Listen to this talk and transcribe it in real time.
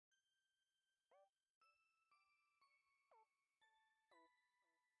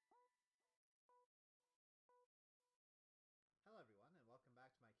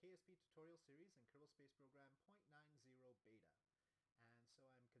tutorial series in Kerbal Space Program 0.90 Beta. And so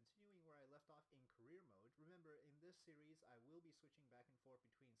I'm continuing where I left off in career mode. Remember, in this series I will be switching back and forth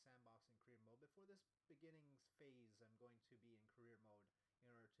between sandbox and career mode. Before this beginning phase I'm going to be in career mode in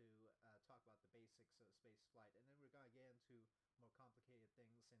order to talk about the basics of space flight, and then we're going to get into more complicated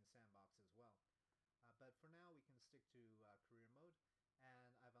things in sandbox as well. But for now we can stick to career mode, and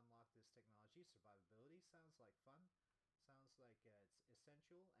I've unlocked this technology. Survivability sounds like fun. Sounds like it's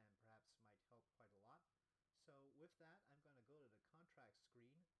essential and perhaps might help quite a lot. So with that, I'm going to go to the contract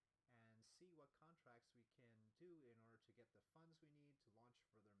screen and see what contracts we can do in order to get the funds we need to launch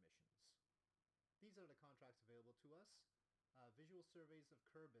further missions. These are the contracts available to us. Visual surveys of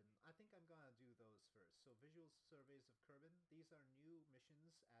Kerbal. I think I'm going to do those first. So visual surveys of Kerbal. These are new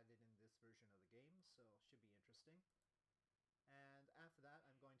missions added in this version of the game, so should be interesting. And after that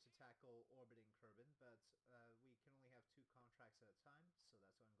I'm going to tackle orbiting Kerbal, but we can only have 2 contracts at a time, so that's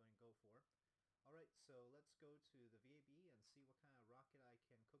what I'm going to go for. Alright, so let's go to the VAB and see what kind of rocket I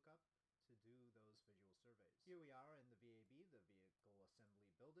can cook up to do those visual surveys. Here we are in the VAB, the Vehicle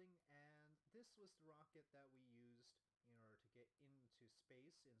Assembly Building, and this was the rocket that we used in order to get into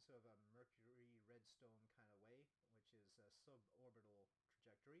space in sort of a Mercury redstone kind of way, which is a suborbital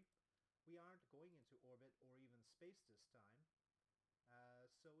trajectory. We aren't going into orbit or even space this time,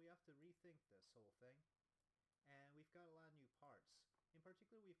 so we have to rethink this whole thing. And we've got a lot of new parts. In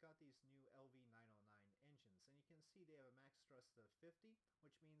particular, we've got these new LV909 engines, and you can see they have a max thrust of 50,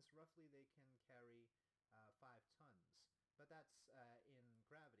 which means roughly they can carry 5 tons. But that's in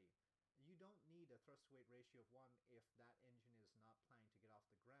gravity. You don't need a thrust-to-weight ratio of 1 if that engine is not planning to get off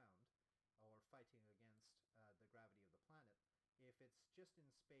the ground or fighting against the gravity of the planet. If it's just in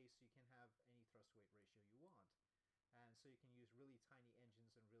space, you can have any thrust-to-weight ratio you want. And so you can use really tiny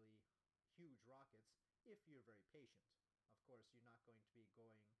engines and really huge rockets if you're very patient. Of course, you're not going to be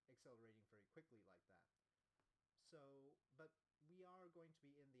accelerating very quickly like that. So, but we are going to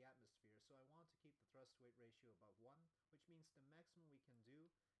be in the atmosphere, so I want to keep the thrust-to-weight ratio above 1, which means the maximum we can do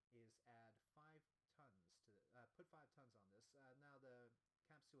is add 5 tons to, put 5 tons on this. Now the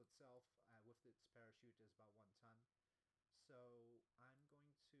capsule itself with its parachute is about 1 ton. So I'm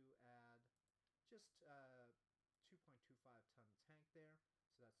going to add just 2.25 ton tank there.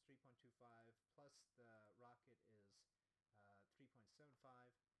 So that's 3.25 plus the rocket is 3.75,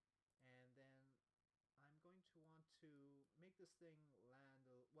 and then I'm going to want to make this thing land,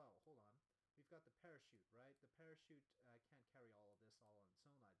 well, hold on. We've got the parachute, right? The parachute can't carry all of this all on its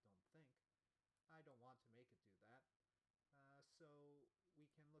own, I don't think. I don't want to make it do that. So we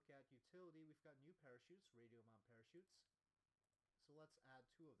can look at utility. We've got new parachutes, radial mount parachutes. So let's add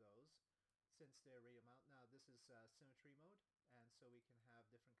 2 of those since they're radial mount. Now this is symmetry mode, and so we can have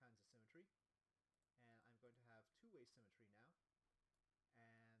different kinds of symmetry. And I'm going to have 2-way symmetry now.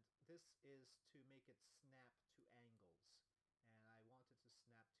 And this is to make it snap to angles. And I want it to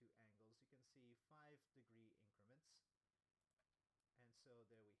snap to angles. You can see 5-degree increments. And so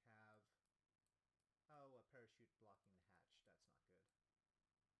there we have, oh, a parachute blocking the hatch. That's not good.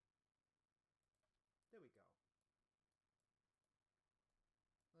 There we go.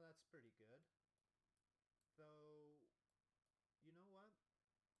 Well, that's pretty good. Though, you know what?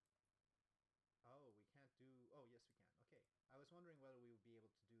 Oh, we can't do... Oh, yes we can. Okay. I was wondering whether we would be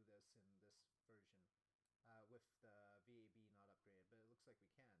able to do this in this version with the VAB not upgraded, but it looks like we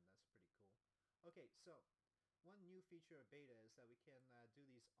can. That's pretty cool. Okay, so one new feature of beta is that we can do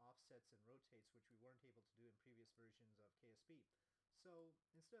these offsets and rotates, which we weren't able to do in previous versions of KSP. So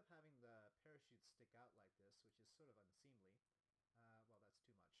instead of having the parachute stick out like this, which is sort of unseemly, well, that's too much.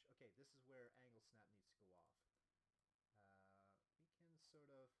 Okay, this is where angle snap needs to go off. We can sort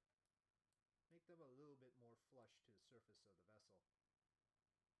of make them a little bit more flush to the surface of the vessel.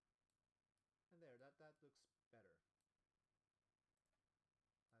 And there, that looks better.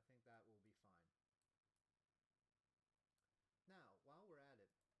 I think that will be fine. Now, while we're at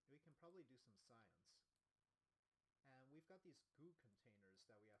it, we can probably do some science. And we've got these goo containers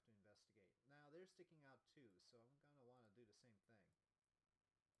that we have to investigate. Now, they're sticking out too, so I'm going to want to do the same thing.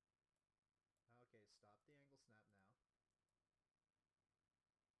 Okay, stop the angle snap now.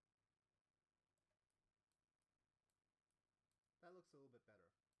 That looks a little bit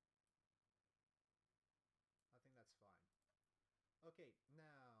better. I think that's fine. Okay,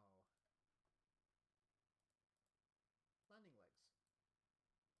 now... landing legs.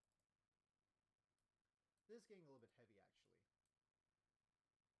 This is getting a little bit heavy, actually.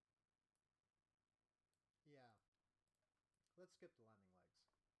 Yeah. Let's skip the landing legs.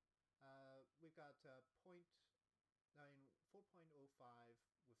 We've got 4.05 with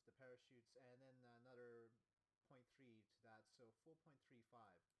the parachutes, and then another 0.3 to that, so 4.35.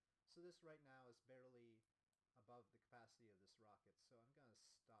 So this right now is barely above the capacity of this rocket, so I'm gonna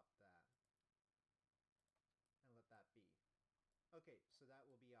stop that and let that be. Okay, so that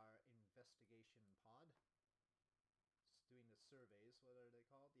will be our investigation pod. Just doing the surveys, what are they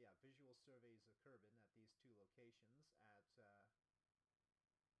called? Yeah, visual surveys of Kerbin at these two locations at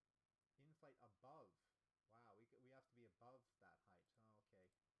in-flight above. Wow, we have to be above that height. Oh, okay.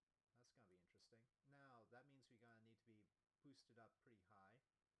 That's gonna be interesting. Now, that means we're gonna need to be boosted up pretty high.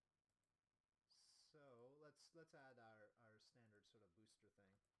 So, let's add our standard sort of booster thing.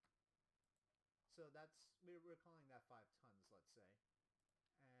 So that's, we're calling that 5 tons, let's say.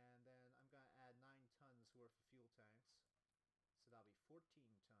 And then I'm gonna add 9 tons worth of fuel tanks. So that'll be 14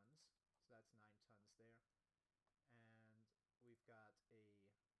 tons. So that's 9 tons there. And we've got a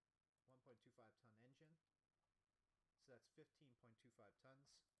 1.25 ton engine. So that's 15.25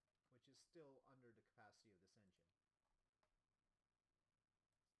 tons, which is still under the capacity of this engine.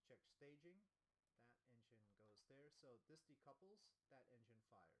 Check staging. That engine goes there. So this decouples, that engine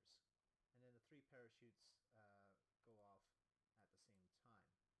fires. And then the 3 parachutes go off at the same time.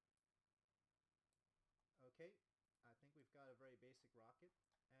 Okay, I think we've got a very basic rocket,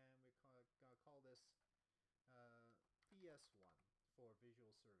 and we're gonna call this VS1 for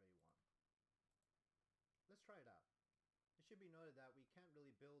Visual Survey 1. Let's try it out. It should be noted that we can't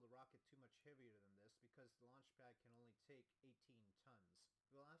really build a rocket too much heavier than this because the launch pad can only take 18 tons.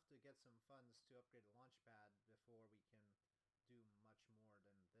 We'll have to get some funds to upgrade the launch pad before we can do much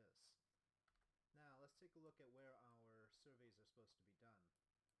more than this. Now let's take a look at where our surveys are supposed to be done.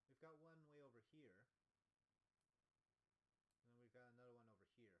 We've got one way over here, and then we've got another one over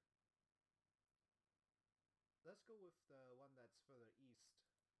here. Let's go with the one that's further east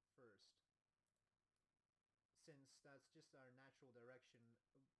first, since that's just our natural direction,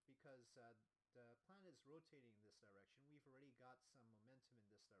 because the planet is rotating in this direction. We've already got some momentum in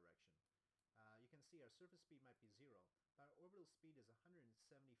this direction. You can see our surface speed might be 0, but our orbital speed is 174.6.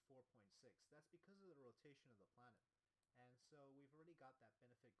 That's because of the rotation of the planet. And so we've already got that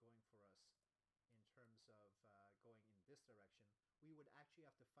benefit going for us in terms of going in this direction. We would actually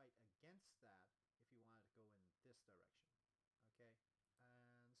have to fight against that if you wanted to go in this direction. Okay? And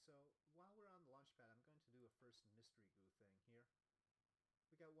so while we're on the launch pad, I'm going to do a first mystery goo thing here.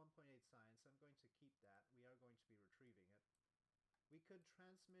 We got 1.8 science. I'm going to keep that. We are going to be retrieving it. We could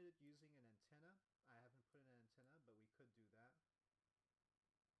transmit it using an antenna. I haven't put in an antenna, but we could do that.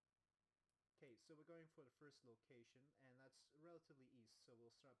 Okay, so we're going for the first location, and that's relatively east, so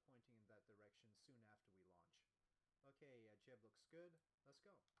we'll start pointing in that direction soon after we launch. Okay, Jeb looks good. Let's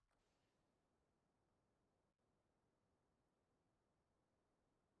go.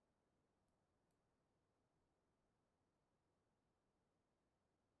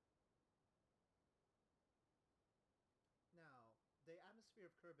 Now, the atmosphere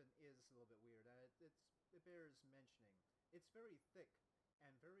of Kerbin is a little bit weird, and it bears mentioning. It's very thick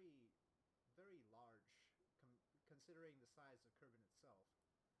and very large, considering the size of Kerbin itself.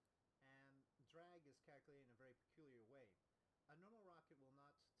 And drag is calculated in a very peculiar way. A normal rocket will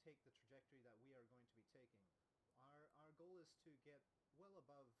not take the trajectory that we are going to be taking. Our goal is to get well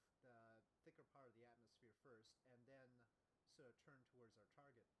above the thicker part of the atmosphere first, and then sort of turn towards our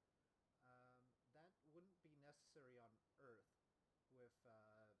target. That wouldn't be necessary on Earth with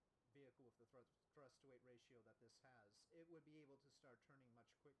a vehicle with the thrust to weight ratio that this has. It would be able to start turning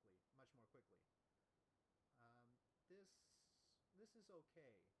much more quickly. This is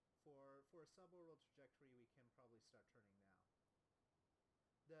okay. For a suborbital trajectory, we can probably start turning now.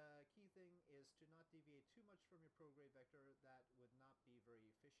 The key thing is to not deviate too much from your prograde vector. That would not be very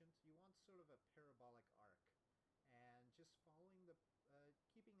efficient. You want sort of a parabolic arc, and just following the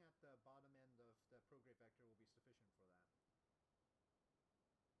keeping at the bottom end of the prograde vector will be sufficient for that.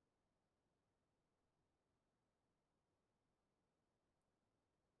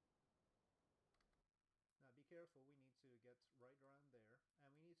 Now be careful, we need to get right around there,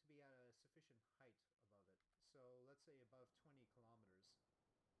 and we need to be at a sufficient height above it. So let's say above 20 kilometers.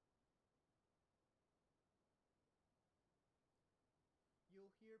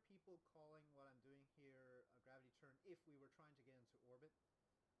 You'll hear people calling what I'm doing here a gravity turn if we were trying to get into orbit,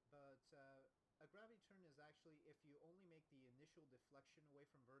 but a gravity turn is actually if you only make the initial deflection away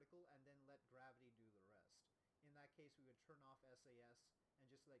from vertical and then let gravity do the rest. In that case, we would turn off SAS and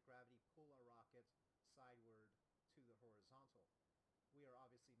just let gravity pull our rocket sideward to the horizontal. We are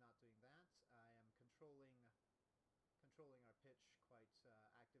obviously not doing that. I am controlling our pitch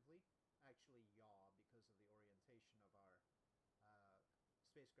quite actively. Actually, yaw, because of the orientation of our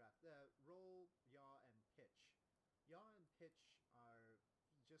spacecraft. Roll, yaw, and pitch. Yaw and pitch are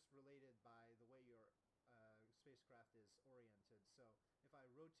just related by the way your spacecraft is oriented. So if if I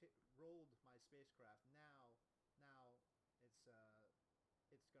rolled my spacecraft now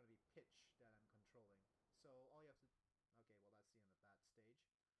it's going to be pitch that I'm controlling. So all you have to... Okay, well that's the end of that stage.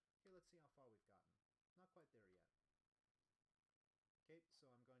 Okay, let's see how far we've gotten. Not quite there yet. Okay,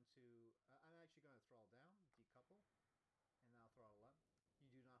 so I'm going to... I'm actually going to throttle down, decouple, and now throttle up. You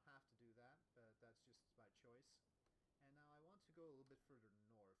do not have to do that, but that's just by choice. And now I want to go a little bit further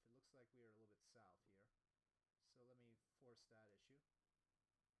north. It looks like we are a little bit south here. So let me force that issue.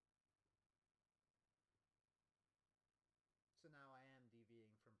 So now I am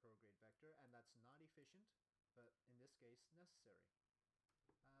deviating from prograde vector, and that's not efficient, but in this case necessary.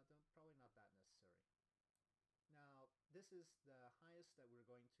 Probably not that necessary. Now this is the highest that we're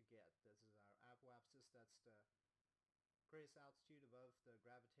going to get. This is our apoapsis. That's the greatest altitude above the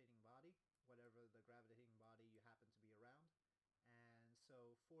gravitating body, whatever the gravitating body you happen to be around. And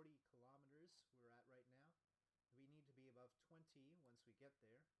so 40 kilometers we're at right now. We need to be above 20 once we get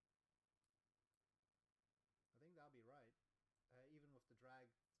there. I think that'll be right. Even with the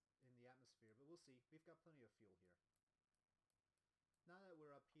drag in the atmosphere, but we'll see. We've got plenty of fuel here. Now that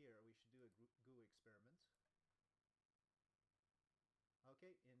we're up here, we should do a goo experiment.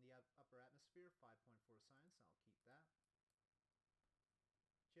 Okay, in the upper atmosphere, 5.4 science, I'll keep that.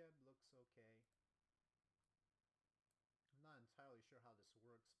 Jeb looks okay. I'm not entirely sure how this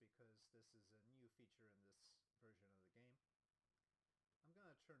works because this is a new feature in this version of the game. I'm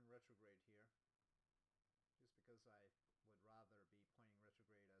gonna turn retrograde here, just because I would rather be pointing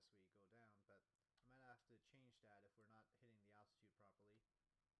retrograde as we go down, but I might have to change that if we're not hitting the altitude properly.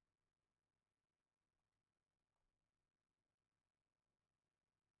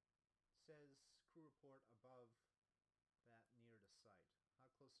 Says crew report above that near the site. How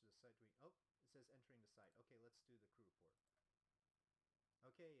close to the site do we... Oh, it says entering the site. Okay, let's do the crew report.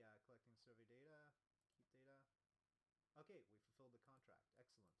 Okay, collecting survey data, keep data. Okay, we fulfilled the contract.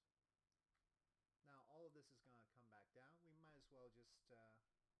 Excellent. Now all of this is going to come back down. We might as well just, I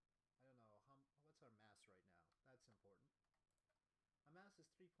don't know, what's our mass right now? That's important. Our mass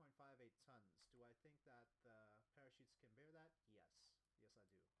is 3.58 tons. Do I think that the parachutes can bear that? Yes. Yes, I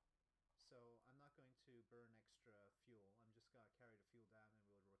do. So I'm not going to burn extra fuel. I'm just going to carry the fuel down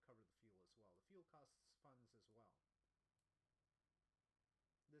and we'll recover the fuel as well. The fuel costs funds as well.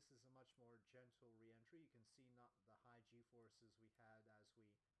 This is a much more gentle re-entry. You can see not the high G-forces we had as we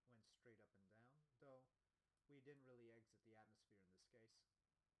went straight up and down, though we didn't really exit the atmosphere in this case.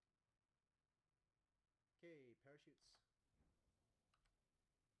 Okay, parachutes.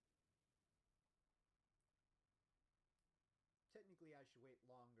 Technically I should wait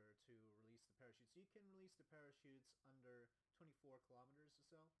longer to release the parachutes. You can release the parachutes under 24 kilometers or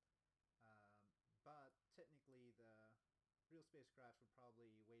so, but technically the real spacecraft would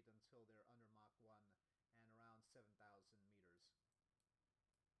probably wait until they're under Mach 1 and around 7,000 meters.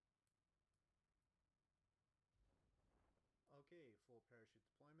 Okay, full parachute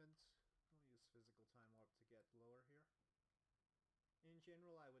deployment. We'll use physical time warp to get lower here. In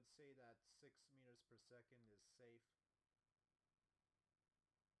general, I would say that 6 meters per second is safe.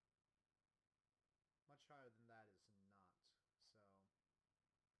 Much higher than that is not, so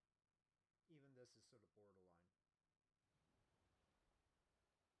even this is sort of borderline.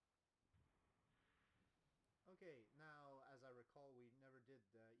 Okay, now as I recall, we never did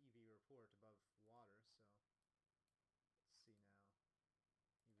the EV report above water, so let's see now.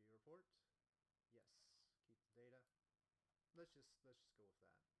 EV report. Yes, keep the data. Let's just go with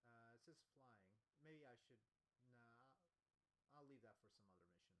that. It says flying. Maybe I should... Nah, I'll leave that for some other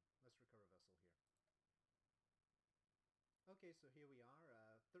mission. Let's recover vessel here. Okay, so here we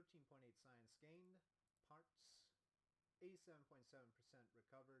are. 13.8 science gained. Parts. 87.7%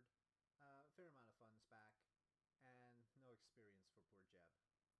 recovered. A fair amount of funds back. And no experience for poor Jeb.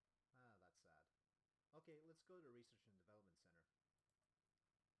 Ah, that's sad. Okay, let's go to Research and Development Center.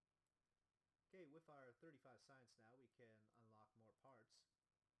 Okay, with our 35 science now, we can unlock more parts.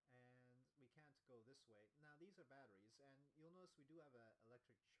 And we can't go this way. Now, these are batteries, and you'll notice we do have an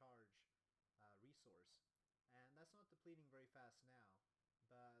electric charge resource. And that's not depleting very fast now.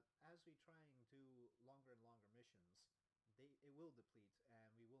 But as we try and do longer and longer missions, it will deplete,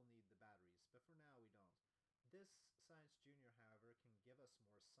 and we will need the batteries. But for now, we don't. This Science Junior, however, can give us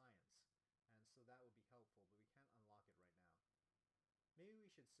more science, and so that would be helpful, but we can't unlock it right now. Maybe we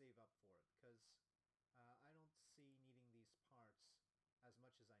should save up for it, because I don't see needing these parts as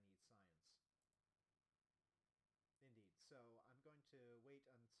much as I need science. Indeed, so I'm going to wait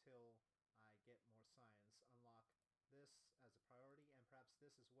until I get more science, unlock this as a priority, and perhaps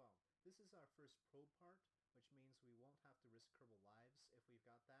this as well. This is our first probe part, which means we won't have to risk Kerbal lives if we've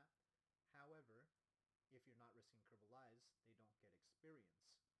got that. However, if you're not risking Kerbal lives, they don't get experience.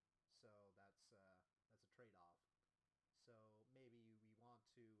 So that's a trade-off. So maybe we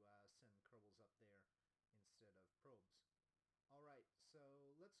want to send Kerbals up there instead of probes. Alright, so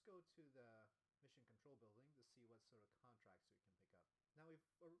let's go to the mission control building to see what sort of contracts we can pick up. Now we've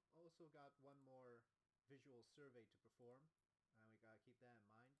also got one more visual survey to perform, and we gotta keep that in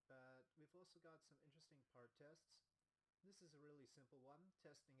mind. But we've also got some interesting part tests. This is a really simple one,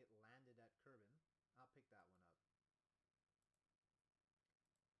 testing it landed at Kerbin. I'll pick that one up.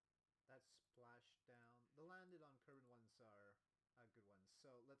 That splashed down. The landed on Kerbin ones are good ones,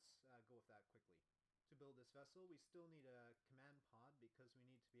 so let's go with that quickly. To build this vessel, we still need a command pod because we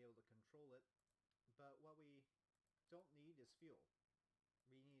need to be able to control it. But what we don't need is fuel.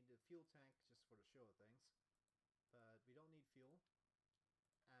 We need a fuel tank just for the show of things. But we don't need fuel.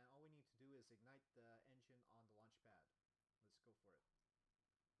 And all we need to do is ignite the engine on the launch pad. Let's go for it.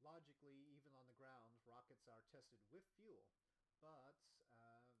 Logically, even on the ground, rockets are tested with fuel. But,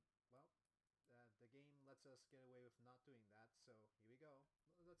 well, the game lets us get away with not doing that, so here we go.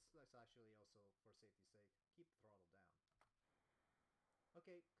 Let's actually also, for safety's sake, keep the throttle down.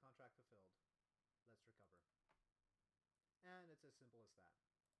 Okay, contract fulfilled. Let's recover. And it's as simple as that.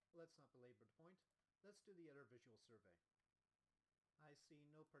 Let's not belabor the point. Let's do the other visual survey. I see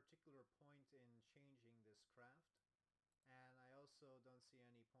no particular point in changing this craft, and I also don't see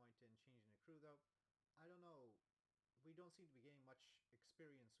any point in changing the crew, though. I don't know. We don't seem to be getting much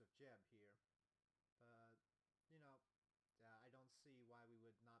experience with Jeb here. But, you know, I don't see why we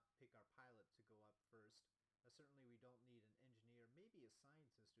would not pick our pilot to go up first. Certainly we don't need an engineer. Maybe a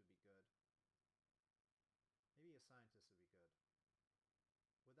scientist would be good. Maybe a scientist would be good.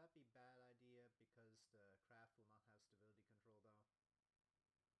 Would that be a bad idea because the craft will not have stability control, though?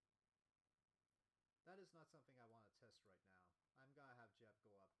 That is not something I want to test right now. I'm gonna have Jeb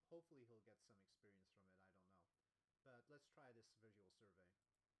go up. Hopefully he'll get some experience from it, I don't know. But let's try this visual survey.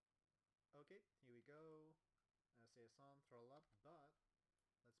 Okay, here we go. SAS on, throttle up, but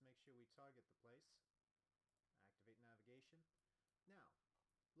let's make sure we target the place. Activate navigation. Now,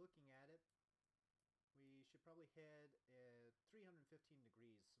 looking at it, we should probably head at 315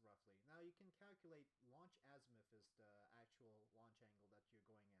 degrees roughly. Now you can calculate launch azimuth is the actual launch angle that you're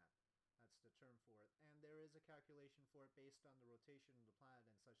going at. That's the term for it. And there is a calculation for it based on the rotation of the planet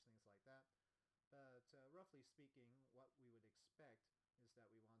and such things like that. But roughly speaking, what we would expect is that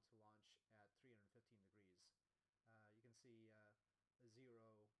we want to launch at 315 degrees. You can see 0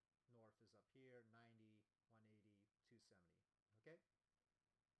 north is up here, 90, 180, 270. Okay?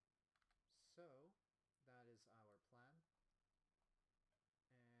 So, that is our plan.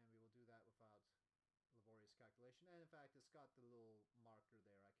 And we will do that without laborious calculation. And in fact, it's got the little marker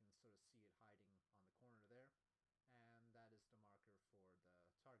there. I can sort of see it hiding on the corner there. And that is the marker for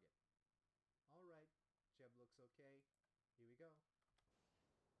the target. Alright, Jeb looks okay. Here we go.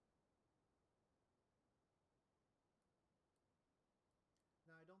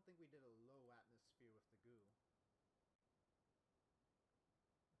 Now, I don't think we did a low atmosphere with the goo.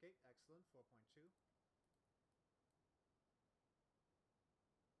 Okay, excellent, 4.2.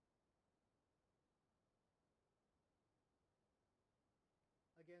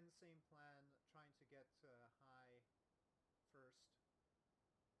 Again, same plan, trying to get high first.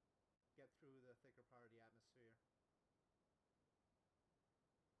 Get through the thicker part of the atmosphere.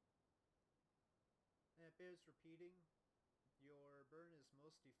 And it bears repeating, your burn is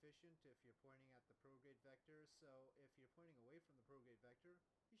most efficient if you're pointing at the prograde vector, so if you're pointing away from the prograde vector,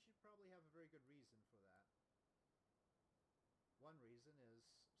 you should probably have a very good reason for that. One reason is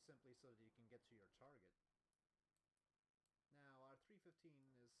simply so that you can get to your target. Now, our 315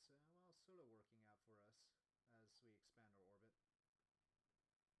 is, well, sort of working out for us as we expand our orbit.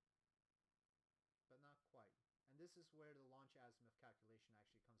 But not quite. And this is where the launch azimuth calculation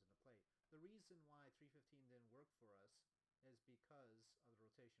actually comes into play. The reason why 315 didn't work for us is because of the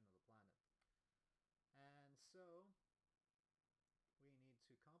rotation of the planet. And so, we need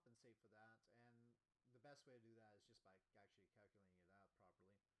to compensate for that, and the best way to do that is just by actually calculating it out properly.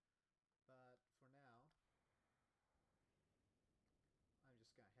 But for now, I'm just going to head a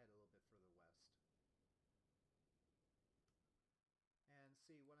little bit further west. And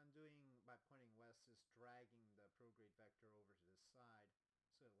see, what I'm doing by pointing west is dragging the prograde vector over to this side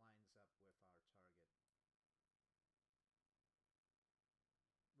so it lines up with our target.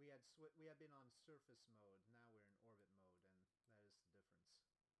 We had been on surface mode, now we're in orbit mode, and that is the difference.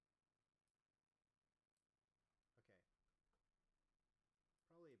 Okay.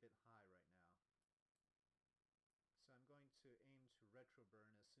 Probably a bit high right now. So I'm going to aim to retro burn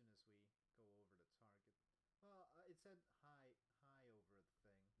as soon as we go over the target. Well, it said high over the thing.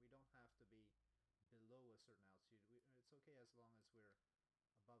 We don't have to be below a certain altitude. It's okay as long as we're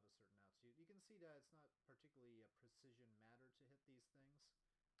above a certain altitude. You can see that it's not particularly a precision matter to hit these things.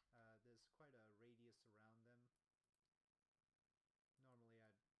 There's quite a radius around them. Normally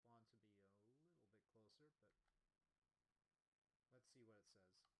I'd want to be a little bit closer, but let's see what it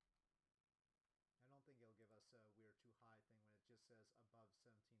says. I don't think it'll give us a we're too high thing when it just says above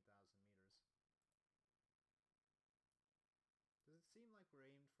 17,000 meters. Does it seem like we're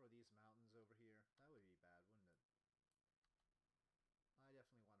aimed for these mountains over here? That would be bad, wouldn't it? I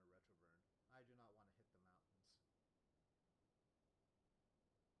definitely want to retroburn. I do not want to hit the mountains.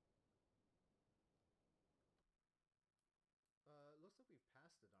 Looks like we've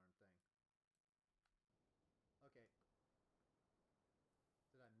passed the darn thing. Okay.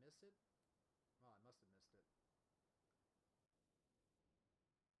 Did I miss it? Well, I must have missed it.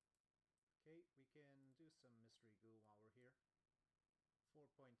 Okay, we can do some mystery goo while we're here.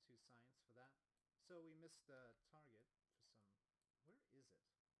 4.2 science for that. So we missed the target for some... Where is it?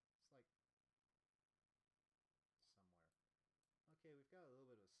 It's like... somewhere. Okay, we've got a little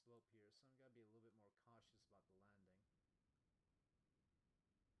bit of a slope here, so I'm gotta be a little bit more cautious about the landing.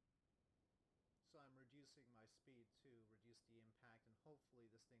 So I'm reducing my speed to reduce the impact, and hopefully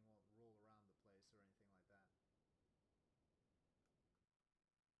this thing won't roll around the place or anything like that.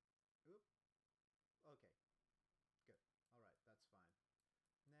 Oop. Okay. Good. Alright, that's fine.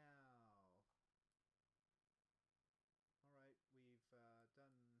 Now... Alright, we've done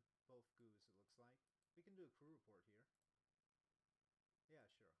both goos, it looks like. We can do a crew report here. Yeah,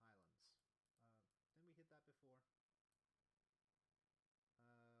 sure, Highlands. Didn't we hit that before?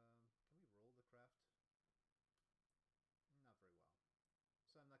 Can we roll the craft? Not very well.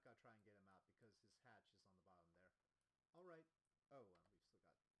 So I'm not going to try and get him out because his hatch is on the bottom there. Alright. Oh, well, we've still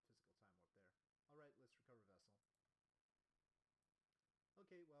got physical time warp there. Alright, let's recover vessel.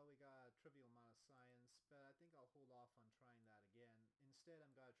 Okay, well, we got a trivial amount of science, but I think I'll hold off on trying that again. Instead,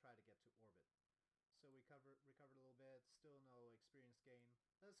 I'm going to try to get to orbit. So we recovered a little bit, still no experience gain.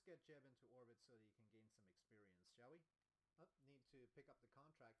 Let's get Jeb into orbit so that he can gain some experience, shall we? Need to pick up the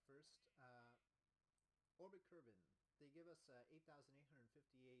contract first. Orbit Kerbal. They give us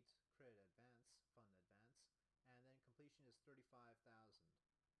 8,858 credit advance, fund advance, and then completion is 35,000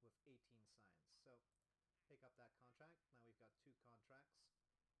 with 18 science. So pick up that contract. Now we've got 2 contracts.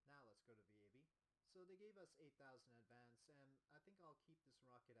 Now let's go to VAB. So they gave us 8,000 advance, and I think I'll keep this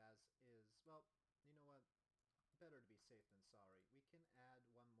rocket as is. Well, you know what? Better to be safe than sorry. We can add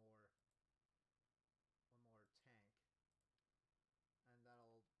one more tank, and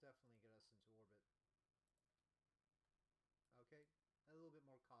that'll definitely get us into orbit. Okay, a little bit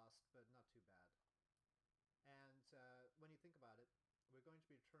more cost, but not too bad. And when you think about it, we're going to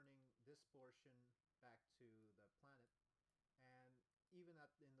be returning this portion back to the planet, and even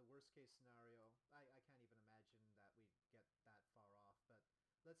in the worst case scenario, I can't even imagine that we'd get that far off, but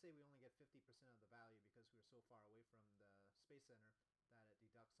let's say we only get 50% of the value because we're so far away from the Space Center that it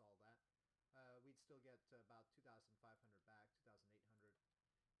deducts all that. We'd still get about 2,500 back, 2,800,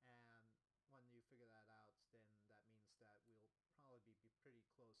 and when you figure that out, then that means that we'll probably be pretty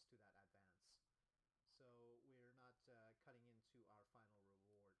close to that advance. So we're not cutting into our final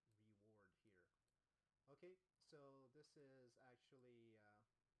reward here. Okay, so this is actually,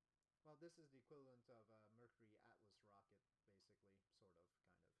 well, this is the equivalent of a Mercury Atlas rocket, basically, sort of,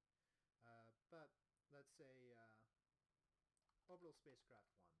 kind of. But let's say Orbital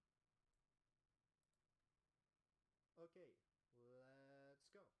Spacecraft 1. Okay, let's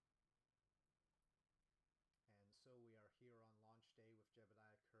go. And so we are here on launch day with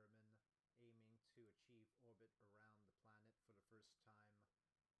Jebediah Kerman, aiming to achieve orbit around the planet for the first time.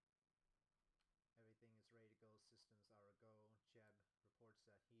 Everything is ready to go, systems are a go. Jeb reports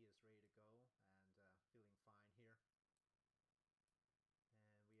that he is ready to go and feeling fine here.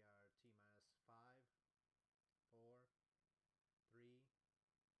 And we are T-minus 5, 4, 3,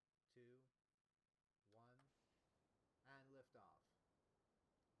 2, 1, and liftoff.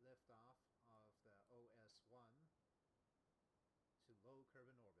 Liftoff of the OS-1 to low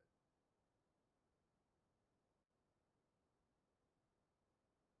Kerbal orbit.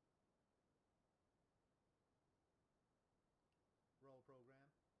 Roll program.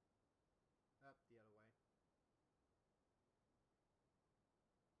 Up the other way.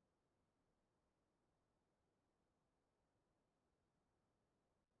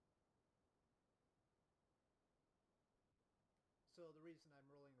 So the reason I'm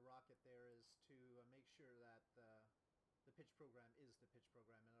rolling the rocket there is to make sure that the pitch program is the pitch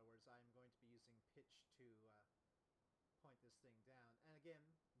program. In other words, I'm going to be using pitch to point this thing down. And again,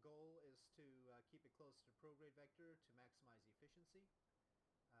 goal is to keep it close to prograde vector to maximize efficiency.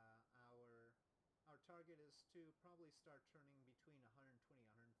 Our our target is to probably start turning between 120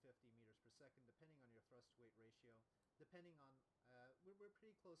 and 150 meters per second, depending on your thrust-weight ratio. Depending on, we're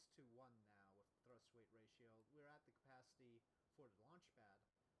pretty close to 1 now with thrust-weight ratio. We're at the capacity for the launch pad.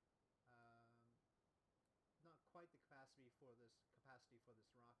 Not quite the capacity for this rocket, but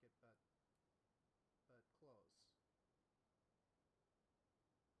close.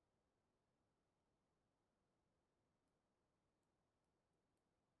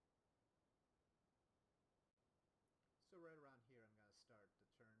 So right around here I'm going to start the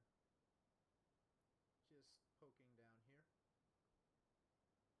turn. Just poking down here.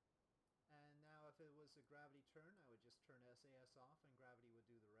 And now if it was a gravity turn, I would just turn SAS off and gravity would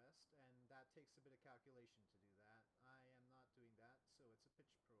do the rest, and that takes a bit of calculation to do that. I am not doing that, so it's a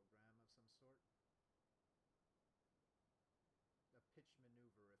pitch program of some sort. A pitch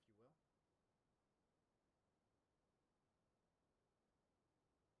maneuver, if you will.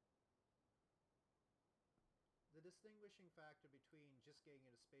 The distinguishing factor between just getting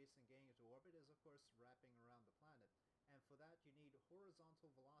into space and getting into orbit is, of course, wrapping around the planet. And for that, you need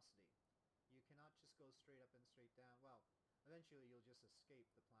horizontal velocity. You cannot just go straight up and straight down. Well, eventually you'll just escape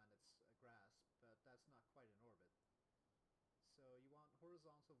the planet's grasp, but that's not quite an orbit. So you want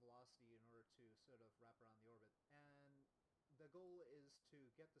horizontal velocity in order to sort of wrap around the orbit. And the goal is to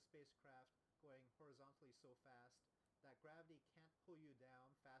get the spacecraft going horizontally so fast that gravity can't pull you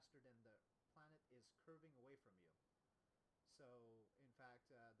down faster than the planet is curving away from you. So, in fact,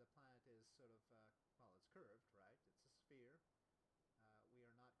 the planet is sort of, well, it's curved, right? It's a sphere. We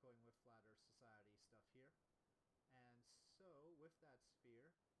are not going with flat Earth society stuff here. And so, with that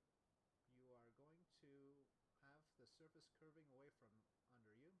sphere, you are going to have the surface curving away from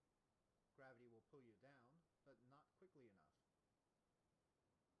under you. Gravity will pull you down, but not quickly enough.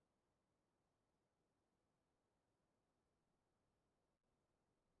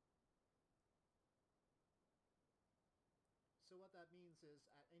 So what that means is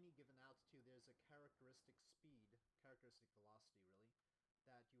at any given altitude there's a characteristic speed, characteristic velocity really,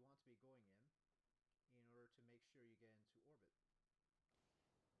 that you want to be going in order to make sure you get into orbit.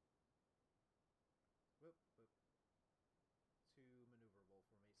 Whoop, whoop. Too maneuverable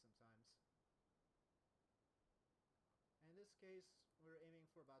for me sometimes. In this case, we're aiming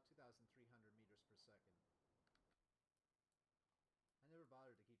for about 2,300 meters per second. I never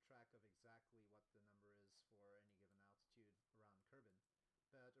bothered to keep track of exactly what the number is for any given altitude around Kerbal,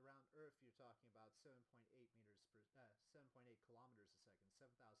 but around Earth you're talking about 7.8 kilometers a second, 7,800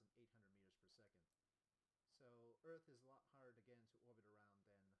 meters per second. So Earth is a lot harder to get into orbit around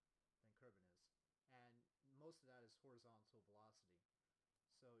than Kerbal is, and most of that is horizontal velocity.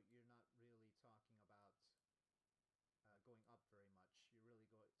 So you're not really talking about going up very much. You're really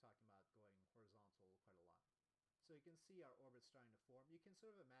talking about going horizontal quite a lot. So you can see our orbit starting to form. You can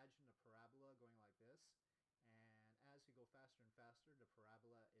sort of imagine a parabola going like this, and as you go faster and faster, the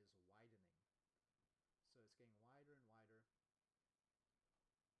parabola is widening. So it's getting wider and wider.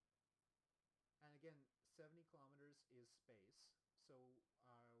 And again, 70 kilometers is space, so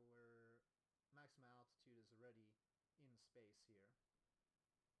our maximum altitude is already in space here.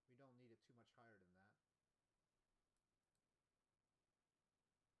 We don't need it too much higher than that.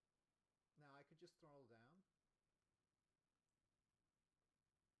 Now I could just throttle down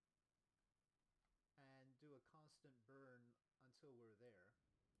and do a constant burn until we're there.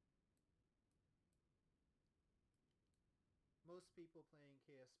 Most people playing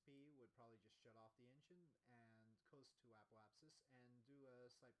KSP would probably just shut off the engine and coast to apoapsis and do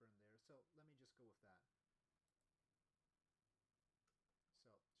a slight burn there. So let me just go with that.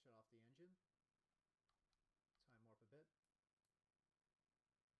 So shut off the engine. Time warp a bit.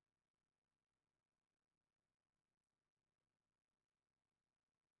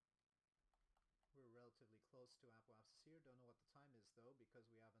 We're relatively close to apoapsis here. Don't know what the time is though, because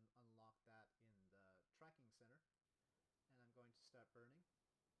we haven't unlocked that in the tracking center. And I'm going to start burning.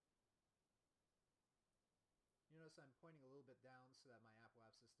 You notice I'm pointing a little bit down so that my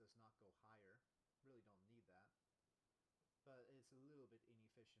apoapsis does not go higher. Really don't need that. But it's a little bit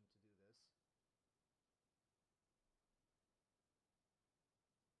inefficient to do this.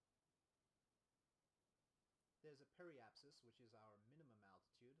 There's a periapsis, which is our minimum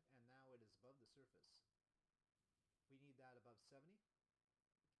altitude, and now it is above the surface. We need that above 70,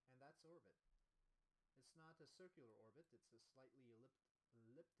 and that's orbit. It's not a circular orbit, it's a slightly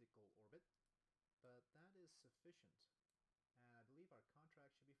elliptical orbit, but that is sufficient. And I believe our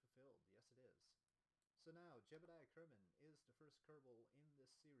contract should be fulfilled. Yes, it is. So now, Jebediah Kerman is the first Kerbal in this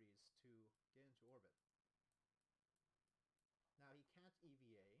series to get into orbit. Now, he can't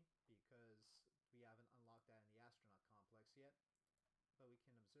EVA because we haven't unlocked that in the astronaut complex yet, but we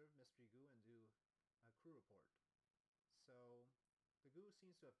can observe Mystery Goo and do a crew report. So the goo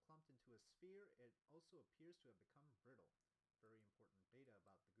seems to have clumped into a sphere. It also appears to have become brittle. Very important data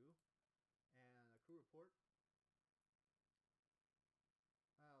about the goo. And a crew report.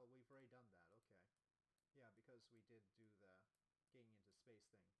 Well, we've already done that. Okay. Yeah, because we did do the getting into space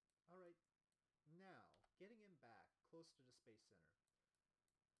thing. Alright. Now, getting him back close to the Space Center.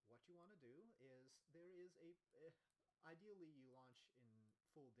 What you want to do is, there is a... ideally, you launch in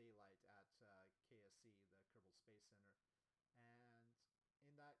full daylight at KSC, the Kerbal Space Center. And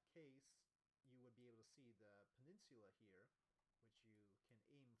in that case, you would be able to see the peninsula here, which you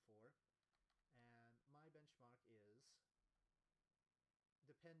can aim for. And my benchmark is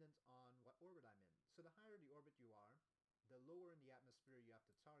dependent on what orbit I'm in. So the higher the orbit you are, the lower in the atmosphere you have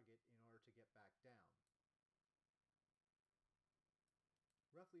to target in order to get back down.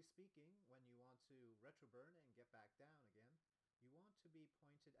 Roughly speaking, when you want to retroburn and get back down again, you want to be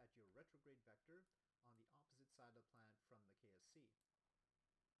pointed at your retrograde vector on the opposite side of the planet from the KSC.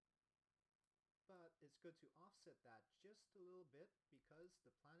 But it's good to offset that just a little bit because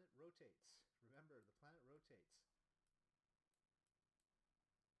the planet rotates. Remember, the planet rotates.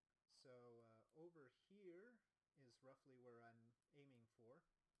 So over here is roughly where I'm aiming for.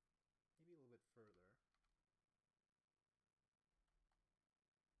 Maybe a little bit further.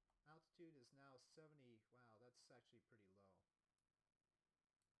 Altitude is now 70. Wow, that's actually pretty low.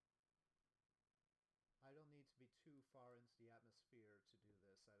 I don't need to be too far into the atmosphere to do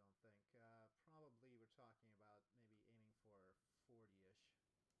this, I don't think. Probably we're talking about maybe aiming for 40-ish.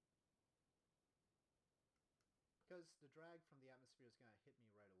 Because the drag from the atmosphere is going to hit me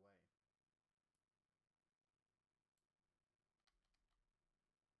right away.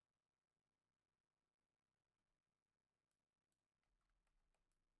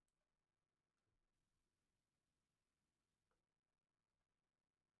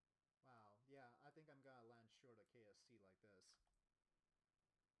 Wow, yeah, I think I'm gonna land short of KSC like this.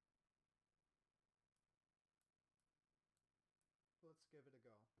 Let's give it a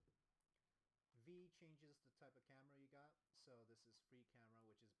go. V changes the type of camera you got, so this is free camera,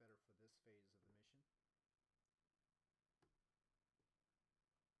 which is better for this phase of the mission.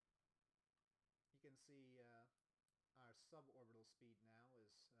 You can see our suborbital speed now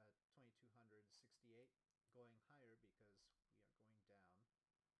is 2268, going higher because we are going down.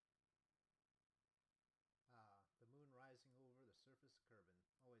 Ah, the moon rising over the surface of Kerbal.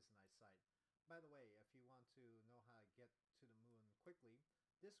 Always a nice sight. By the way, if you want to know how to get to the moon quickly,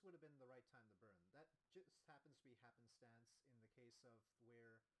 this would have been the right time to burn. That just happens to be happenstance in the case of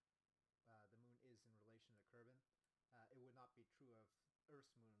where the moon is in relation to Kerbal. It would not be true of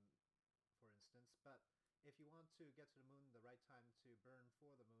Earth's moon, for instance, but if you want to get to the moon, the right time to burn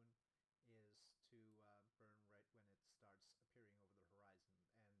for the moon is to burn right when it starts appearing over the horizon,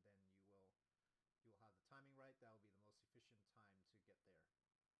 and then you will have the timing right. That will be the most efficient time to get there.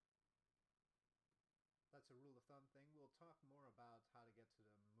 That's a rule of thumb thing. We'll talk more about how to get to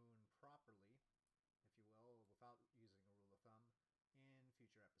the moon properly, if you will, without using a rule of thumb in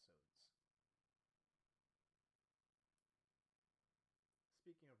future episodes.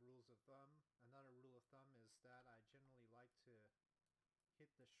 Speaking of rules of thumb, another rule of thumb is that I generally like to hit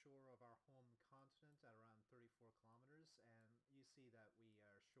the shore of our home continent at around 34 kilometers, and you see that we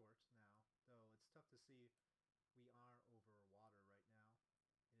are short now, though it's tough to see. We are over water right now.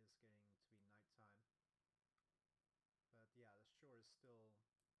 It is getting to be nighttime. But yeah, the shore is still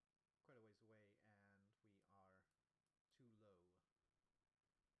quite a ways away, and we are too low.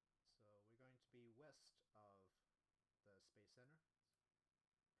 So we're going to be west of the Space Center.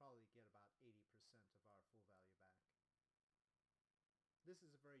 Probably get about 80% of our full value back. This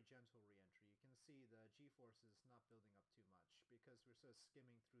is a very gentle re-entry. You can see the G-force is not building up too much because we're sort of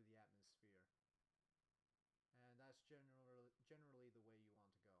skimming through the atmosphere. And that's generally the way you want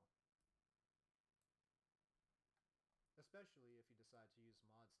to go. Especially if you decide to use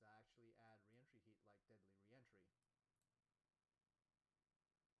mods that actually add re-entry heat like Deadly Re-entry.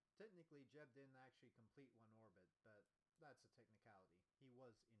 Technically, Jeb didn't actually complete one orbit, but that's a technicality. He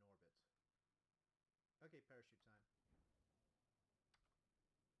was in orbit. Okay, parachute time.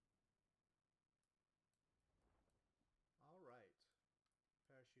 Alright.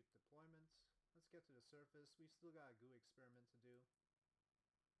 Parachute deployment. Let's get to the surface. We've still got a goo experiment to do.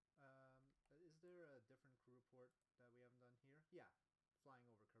 Is there a different crew report that we haven't done here? Yeah. Flying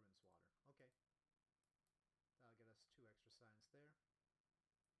over Kerbal's water. Okay. That'll get us 2 extra signs there.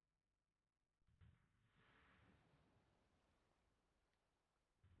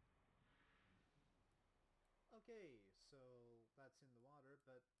 Okay, so that's in the water,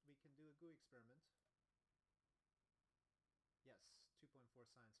 but we can do a goo experiment. Yes, 2.4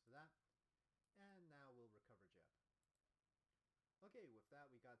 signs for that. And now we'll recover Jeb. Okay, with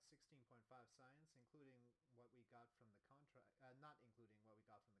that we got 16.5 science, including what we got from the contract, not including what we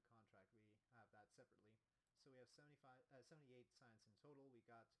got from the contract, we have that separately. So we have 78 science in total. We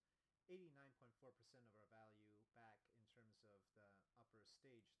got 89.4% of our value back in terms of the upper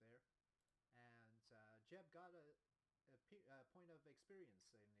stage there. And Jeb got a point of experience,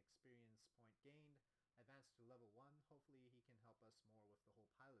 an experience point gained, advanced to level 1. Hopefully he can help us more with the whole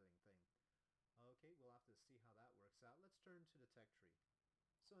piloting thing. Okay, we'll have to see how that works out. Let's turn to the tech tree.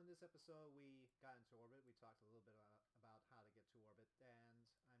 So in this episode we got into orbit. We talked a little bit about how to get to orbit, and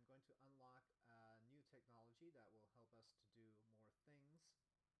I'm going to unlock a new technology that will help us to do more things.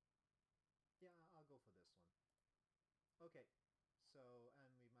 Yeah, I'll go for this one. Okay, so, and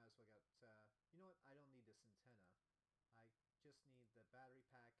we might as well get, you know what, I don't need this antenna. I just need the battery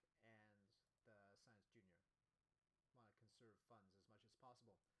pack and the Science Junior. Want to conserve funds as much as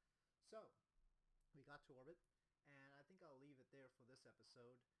possible. So, we got to orbit, and I think I'll leave it there for this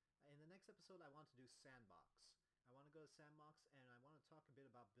episode. In the next episode, I want to do Sandbox. I want to go to Sandbox, and I want to talk a bit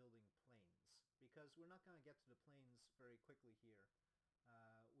about building planes, because we're not going to get to the planes very quickly here.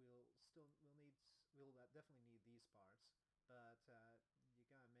 We'll definitely need these parts, but you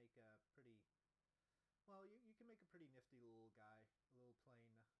gotta make a pretty, well, you can make a pretty nifty little guy, a little plane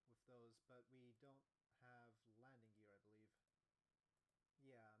with those, but we don't have landing gear, I believe.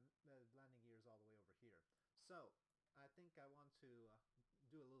 Yeah, the landing gear is all the way over here. So, I think I want to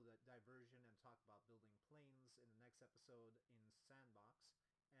do a little diversion and talk about building planes in the next episode in Sandbox.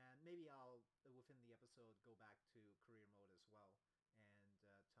 And maybe I'll, within the episode, go back to career mode as well and talk a little bit,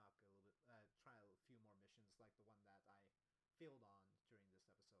 try a few more missions like the one that I failed on during this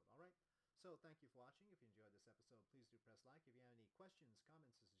episode. Alright, so thank you for watching. If you enjoyed this episode, please do press like. If you have any questions,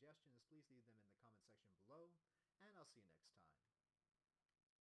 comments, or suggestions, please leave them in the comment section below. And I'll see you next time.